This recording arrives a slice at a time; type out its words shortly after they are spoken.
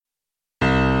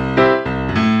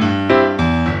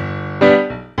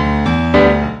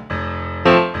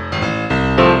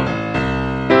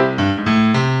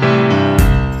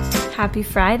Happy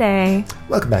Friday.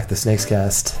 Welcome back to the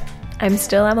SnakesCast. I'm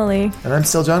still Emily. And I'm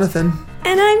still Jonathan.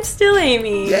 And I'm still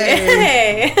Amy.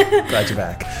 Yay! Glad you're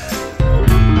back.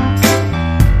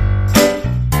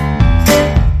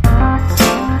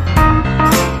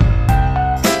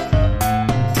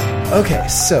 Okay,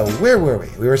 so where were we?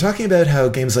 We were talking about how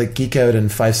games like Geek Out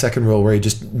and 5 Second Rule, where you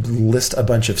just list a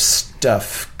bunch of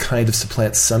stuff, kind of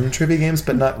supplant some trivia games,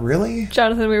 but not really.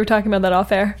 Jonathan, we were talking about that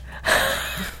off air.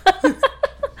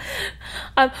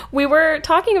 We were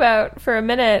talking about, for a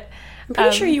minute... I'm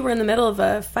pretty sure you were in the middle of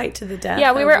a fight to the death.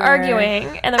 Yeah, we were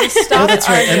arguing, and then we stopped Oh, that's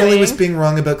right. arguing. Emily was being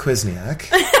wrong about Quizniak.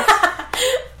 It's like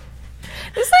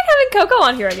having Coco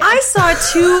on here again. I saw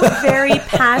two very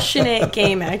passionate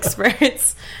game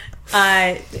experts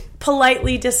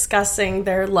politely discussing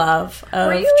their love of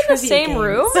Were you in the same games.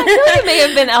 room? I feel like it may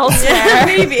have been elsewhere. Yeah,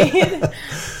 maybe.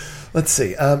 Let's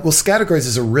see. Well, Scattergories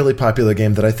is a really popular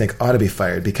game that I think ought to be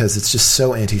fired because it's just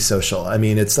so antisocial. I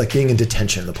mean, it's like being in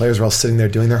detention. The players are all sitting there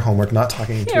doing their homework, not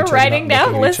talking to each other, writing not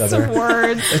down looking at each lists other. of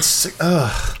words. It's,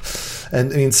 ugh.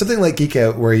 And I mean, something like Geek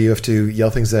Out, where you have to yell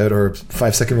things out, or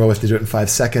 5 Second Rule, if you do it in 5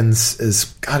 seconds, is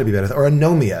got to be better. Or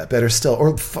Anomia, better still,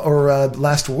 or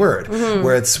Last Word,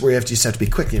 where you just have to be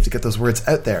quick. You have to get those words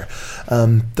out there.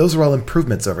 Those are all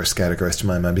improvements over Scattergories to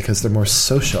my mind because they're more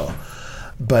social.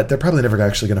 But they're probably never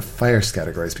actually going to fire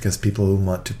Scattergories because people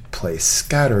want to play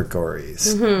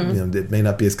Scattergories. You know, it may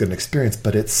not be as good an experience,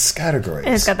 but it's Scattergories.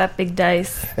 And it's got that big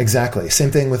dice. Exactly.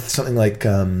 Same thing with something like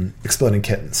Exploding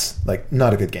Kittens. Like,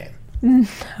 not a good game.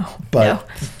 But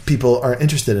people aren't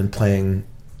interested in playing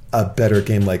a better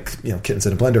game like, you know, Kittens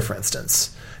in a Blender, for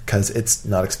instance, because it's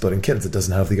not Exploding Kittens. It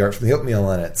doesn't have the art from the oatmeal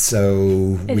on it.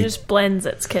 So It just blends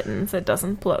its kittens. It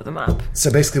doesn't blow them up.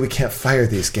 So basically we can't fire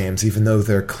these games, even though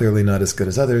they're clearly not as good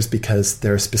as others, because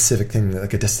they're a specific thing,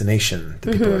 like a destination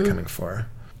that people are coming for.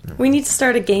 We need to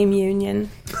start a game union.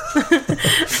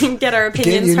 Get our opinions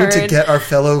Game union heard. to get our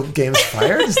fellow games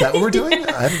fired? Is that what we're doing?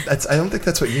 I don't think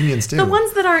that's what unions do. The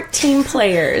ones that aren't team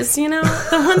players, you know?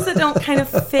 The ones that don't kind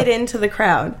of fit into the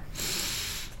crowd.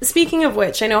 Speaking of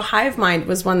which, I know Hive Mind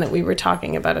was one that we were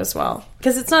talking about as well.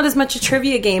 Because it's not as much a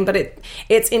trivia game, but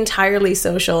it's entirely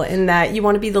social in that you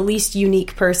want to be the least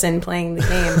unique person playing the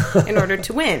game in order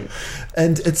to win.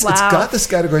 And it's got this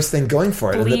Scattergories thing going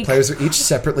for it. And the players are each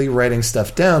separately writing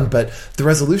stuff down, but the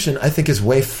resolution, I think, is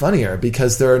way funnier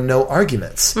because there are no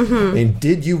arguments. I mean,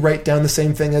 did you write down the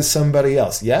same thing as somebody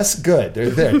else? Yes? Good. They're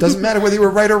there. It doesn't matter whether you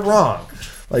were right or wrong.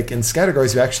 Like in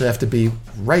Scattergories, you actually have to be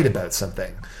right about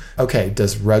something. Okay,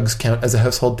 does rugs count as a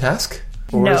household task?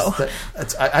 Or no.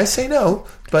 I say no,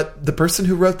 but the person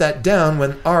who wrote that down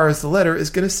when R is the letter is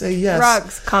going to say yes.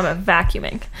 Rugs,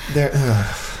 vacuuming.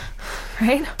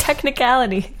 Right?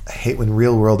 Technicality. I hate when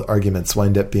real-world arguments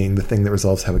wind up being the thing that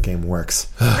resolves how a game works.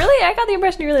 Really? I got the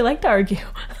impression you really like to argue.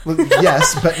 Well,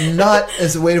 yes, but not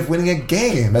as a way of winning a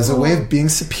game, as a way of being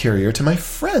superior to my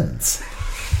friends.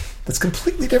 That's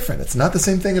completely different. It's not the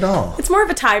same thing at all. It's more of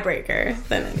a tiebreaker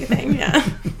than anything, yeah.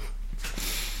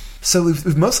 So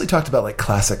we've mostly talked about like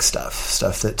classic stuff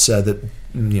that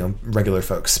you know, regular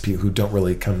folks who don't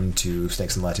really come to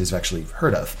Snakes and Lattes have actually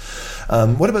heard of.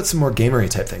 What about some more gamery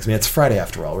type things? I mean, it's Friday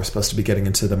after all. We're supposed to be getting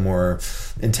into the more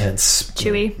intense,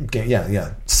 chewy game.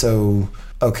 Yeah. So,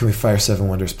 can we fire Seven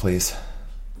Wonders, please?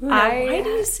 Why do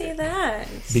you say that?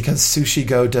 Because Sushi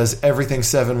Go does everything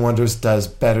Seven Wonders does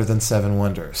better than Seven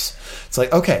Wonders. It's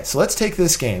like, okay, so let's take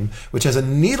this game, which has a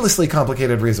needlessly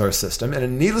complicated resource system and a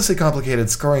needlessly complicated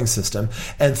scoring system,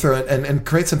 and throw it and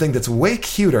create something that's way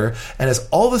cuter and has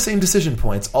all the same decision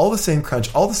points, all the same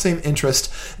crunch, all the same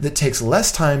interest, that takes way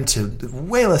less time to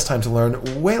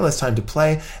learn, way less time to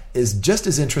play, is just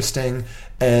as interesting,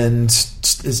 and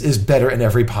is better in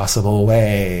every possible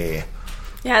way.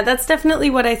 Yeah, that's definitely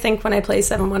what I think when I play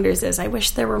Seven Wonders is I wish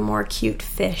there were more cute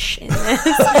fish in this.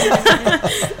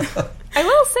 I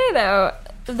will say, though,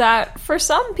 that for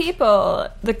some people,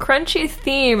 the crunchy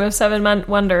theme of Seven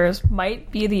Wonders might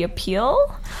be the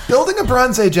appeal. Building a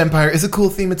Bronze Age empire is a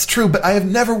cool theme, it's true, but I have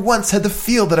never once had the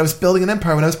feel that I was building an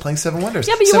empire when I was playing Seven Wonders.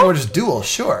 Yeah, but Seven Wonders Duel,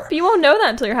 sure. But you won't know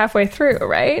that until you're halfway through,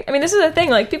 right? I mean, this is the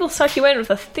thing, like, people suck you in with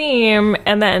a theme,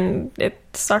 and then it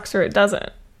sucks or it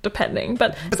doesn't. Depending,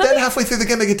 but then halfway through the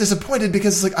game I get disappointed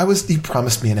because it's like you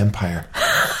promised me an empire.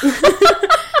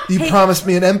 You promised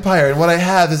me an empire, and what I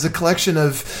have is a collection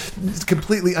of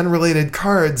completely unrelated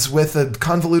cards with a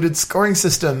convoluted scoring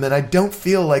system, and I don't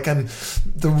feel like I'm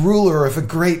the ruler of a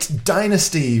great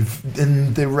dynasty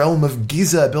in the realm of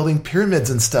Giza building pyramids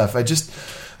and stuff. I just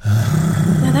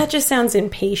Now that just sounds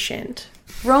impatient.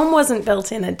 Rome wasn't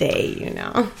built in a day, you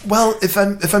know. Well, if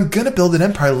I'm gonna build an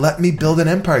empire, let me build an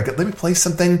empire. Let me play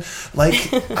something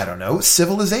like I don't know,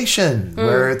 Civilization,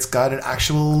 where it's got an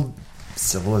actual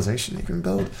civilization you can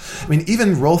build. I mean,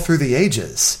 even Roll Through the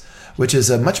Ages, which is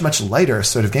a much lighter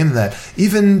sort of game than that.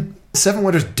 Even Seven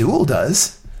Wonders Duel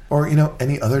does, or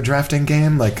any other drafting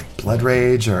game like Blood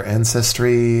Rage or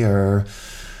Ancestry or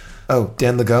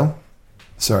Dan Legault.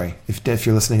 Sorry, if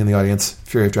you're listening in the audience,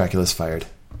 Fury of Dracula is fired.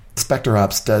 Spectre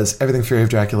Ops does everything Fury of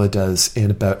Dracula does in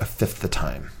about a fifth the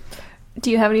time. Do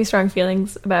you have any strong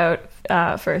feelings about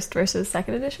first versus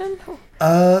second edition?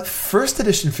 First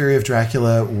edition Fury of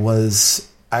Dracula was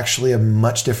actually a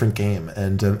much different game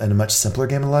and a much simpler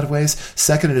game in a lot of ways.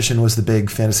 Second edition was the big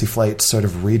Fantasy Flight sort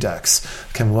of redux,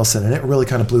 Kevin Wilson, and it really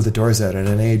kind of blew the doors out in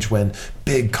an age when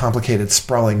big, complicated,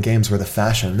 sprawling games were the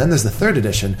fashion. And then there's the third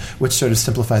edition, which sort of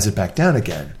simplifies it back down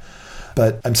again.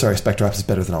 But I'm sorry, Spectre Ops is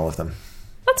better than all of them.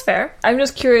 That's fair. I'm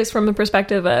just curious from the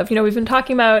perspective of, we've been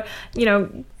talking about,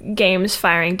 games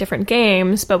firing different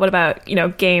games, but what about,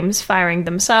 games firing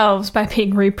themselves by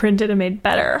being reprinted and made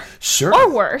better? Sure.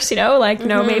 Or worse,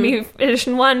 maybe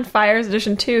Edition 1 fires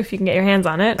Edition 2 if you can get your hands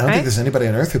on it. I don't think there's anybody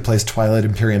on Earth who plays Twilight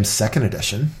Imperium 2nd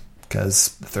Edition,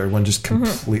 because the third one just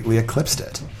completely eclipsed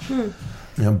it.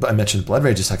 I mentioned Blood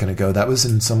Rage a second ago. That was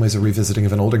in some ways a revisiting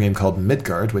of an older game called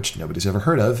Midgard, which nobody's ever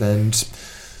heard of, and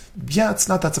yeah, it's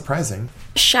not that surprising.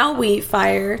 Shall we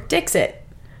fire Dixit?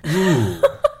 Ooh,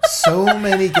 so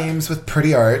many games with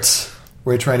pretty art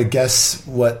where you're trying to guess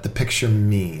what the picture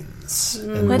means.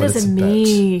 And what does it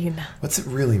mean? What's it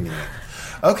really mean?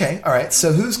 Okay, all right.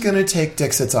 So who's going to take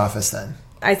Dixit's office then?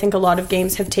 I think a lot of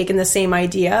games have taken the same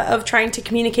idea of trying to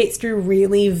communicate through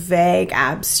really vague,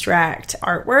 abstract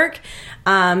artwork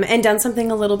and done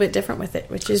something a little bit different with it,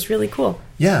 which is really cool.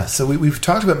 Yeah, so we've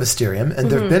talked about Mysterium,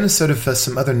 and there have been sort of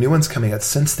some other new ones coming out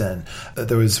since then.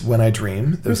 There was When I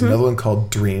Dream. There's another one called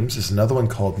Dreams. There's another one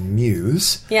called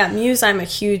Muse. Yeah, Muse I'm a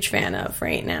huge fan of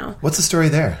right now. What's the story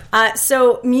there?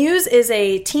 So Muse is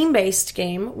a team-based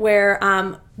game where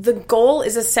the goal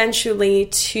is essentially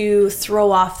to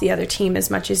throw off the other team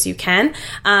as much as you can.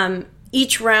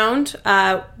 Each round,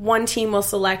 one team will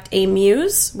select a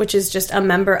muse, which is just a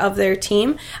member of their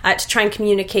team, to try and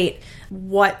communicate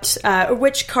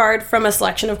which card from a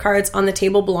selection of cards on the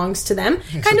table belongs to them.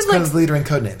 Okay, kind of leader in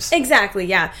Codenames. Exactly,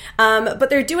 yeah. But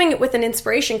they're doing it with an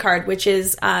inspiration card, which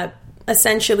is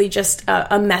essentially just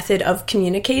a method of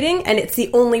communicating, and it's the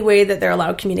only way that they're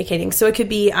allowed communicating. So it could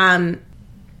be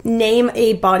name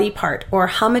a body part, or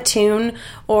hum a tune,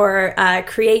 or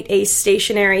create a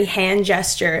stationary hand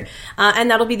gesture,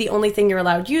 and that'll be the only thing you're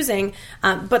allowed using.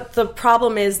 But the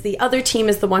problem is the other team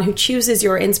is the one who chooses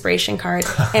your inspiration card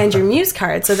and your muse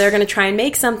card, so they're going to try and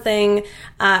make something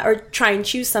or try and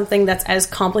choose something that's as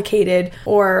complicated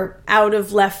or out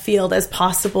of left field as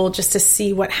possible just to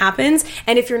see what happens.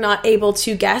 And if you're not able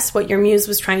to guess what your muse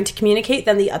was trying to communicate,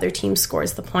 then the other team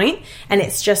scores the point, and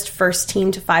it's just first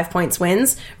team to 5 points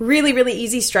wins. Really, really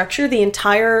easy structure. The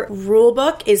entire rule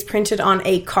book is printed on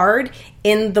a card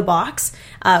in the box,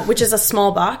 which is a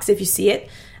small box if you see it.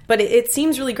 But it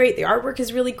seems really great. The artwork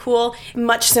is really cool.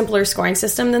 Much simpler scoring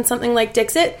system than something like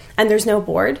Dixit. And there's no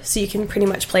board, so you can pretty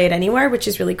much play it anywhere, which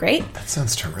is really great. That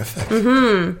sounds terrific.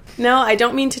 No, I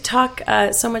don't mean to talk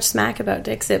so much smack about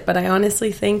Dixit, but I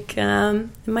honestly think it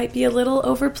might be a little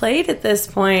overplayed at this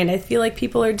point. I feel like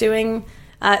people are doing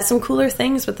some cooler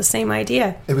things with the same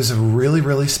idea. It was a really,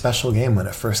 really special game when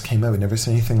it first came out. We'd never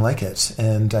seen anything like it.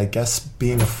 And I guess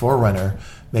being a forerunner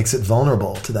makes it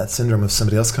vulnerable to that syndrome of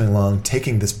somebody else coming along,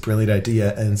 taking this brilliant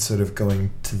idea and sort of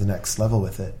going to the next level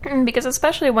with it. Because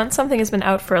especially once something has been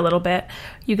out for a little bit,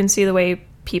 you can see the way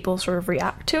people sort of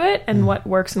react to it and what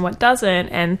works and what doesn't.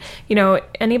 And,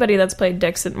 anybody that's played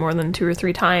Dixit more than 2 or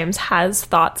 3 times has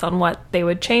thoughts on what they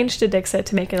would change to Dixit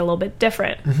to make it a little bit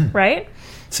different, right?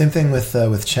 Same thing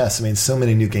with chess. I mean, so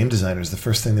many new game designers, the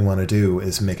first thing they want to do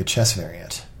is make a chess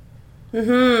variant.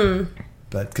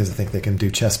 But because I think they can do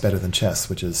chess better than chess,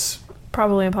 which is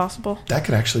probably impossible. That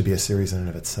could actually be a series in and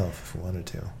of itself if we wanted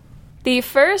to. The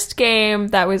first game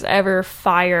that was ever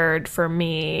fired for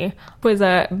me was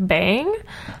Bang.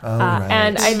 Right.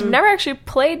 And I'd never actually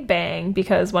played Bang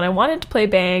because when I wanted to play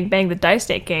Bang the Dice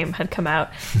Date game had come out.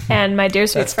 And my dear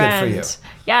sweet friend... Good for you.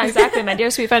 Yeah, exactly. My dear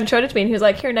sweet friend showed it to me and he was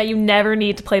like, here, now you never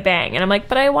need to play Bang. And I'm like,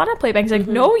 but I want to play Bang. He's like,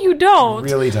 no, you don't.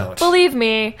 Really don't. Believe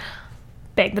me,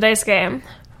 Bang the Dice game.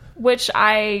 which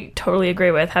I totally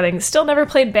agree with. Having still never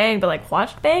played Bang, but like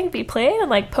watched Bang be played and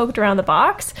like poked around the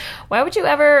box. Why would you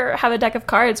ever have a deck of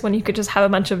cards when you could just have a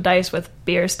bunch of dice with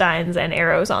beer steins and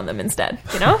arrows on them instead?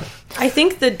 You know, I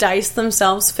think the dice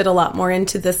themselves fit a lot more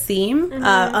into the theme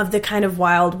of the kind of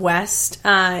Wild West,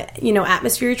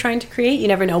 atmosphere you're trying to create. You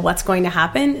never know what's going to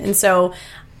happen, and so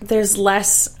there's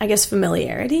less, I guess,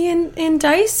 familiarity in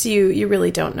dice. You really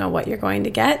don't know what you're going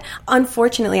to get.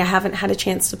 Unfortunately, I haven't had a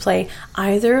chance to play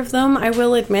either of them, I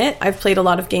will admit. I've played a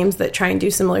lot of games that try and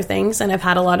do similar things, and I've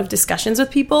had a lot of discussions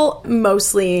with people,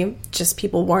 mostly just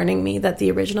people warning me that the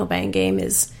original Bang game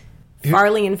is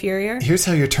farly inferior. Here's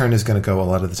how your turn is going to go a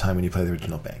lot of the time when you play the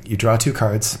original Bang. You draw 2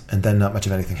 cards, and then not much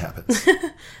of anything happens.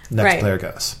 Next player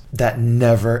goes. That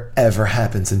never, ever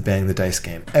happens in Bang the Dice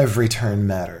game. Every turn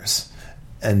matters.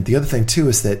 And the other thing, too,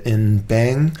 is that in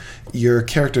Bang, your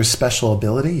character's special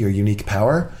ability, your unique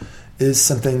power, is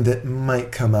something that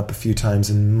might come up a few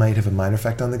times and might have a minor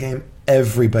effect on the game.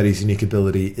 Everybody's unique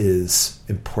ability is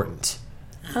important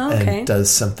and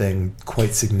does something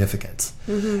quite significant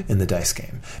in the dice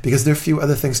game. Because there are a few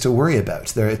other things to worry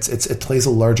about. It plays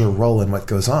a larger role in what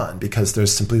goes on because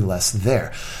there's simply less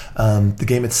there. The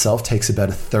game itself takes about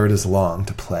a third as long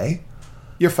to play.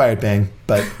 You're fired, Bang,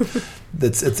 but...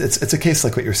 It's a case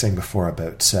like what you were saying before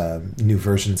about new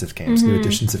versions of games, new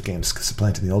editions of games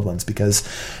supplanting the old ones, because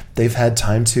they've had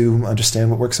time to understand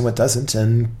what works and what doesn't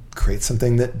and create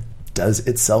something that does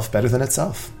itself better than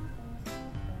itself.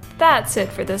 That's it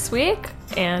for this week.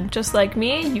 And just like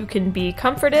me, you can be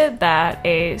comforted that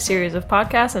a series of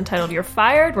podcasts entitled You're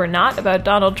Fired were not about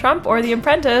Donald Trump or The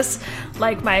Apprentice,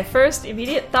 like my first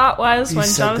immediate thought was when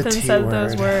Jonathan said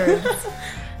those words.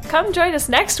 Come join us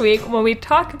next week when we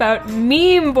talk about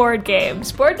meme board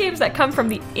games that come from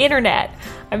the internet.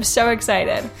 I'm so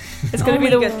excited. It's going to be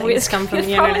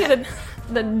probably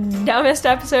the dumbest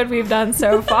episode we've done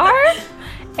so far,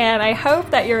 and I hope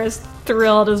that you're as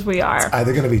thrilled as we are. It's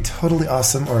either going to be totally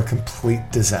awesome or a complete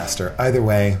disaster. Either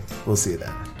way, we'll see you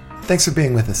then. Thanks for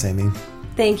being with us, Amy.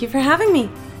 Thank you for having me.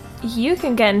 You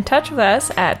can get in touch with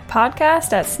us at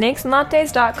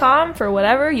podcast@snakesandlattes.com for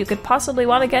whatever you could possibly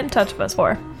want to get in touch with us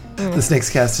for. The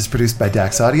SnakesCast is produced by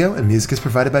Dax Audio, and music is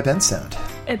provided by Ben Sound.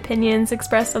 Opinions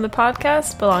expressed on the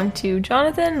podcast belong to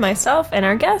Jonathan, myself, and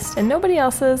our guest, and nobody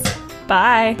else's.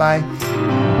 Bye. Bye.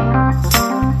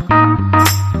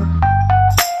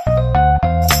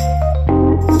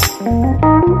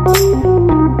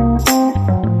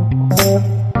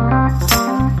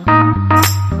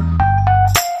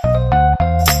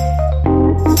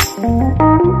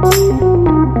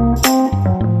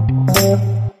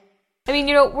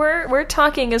 We're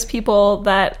talking as people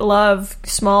that love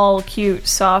small, cute,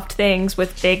 soft things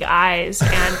with big eyes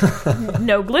and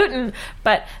no gluten,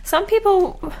 but some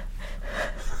people... No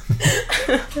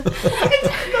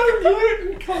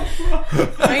gluten come from?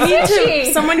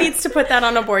 Someone needs to put that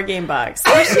on a board game box.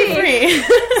 Sushi,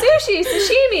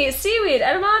 sashimi, seaweed,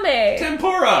 edamame,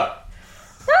 tempura.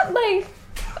 Not like...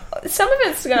 Some of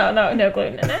it's no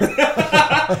gluten in it.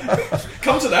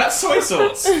 Come to that, soy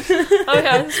sauce. Okay,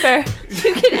 that's fair.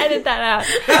 You can edit that out.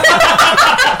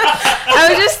 I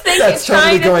was just thinking. That's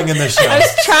totally going in the show. I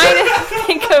was trying to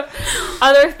think of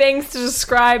other things to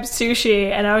describe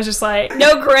sushi, and I was just like,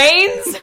 no grains.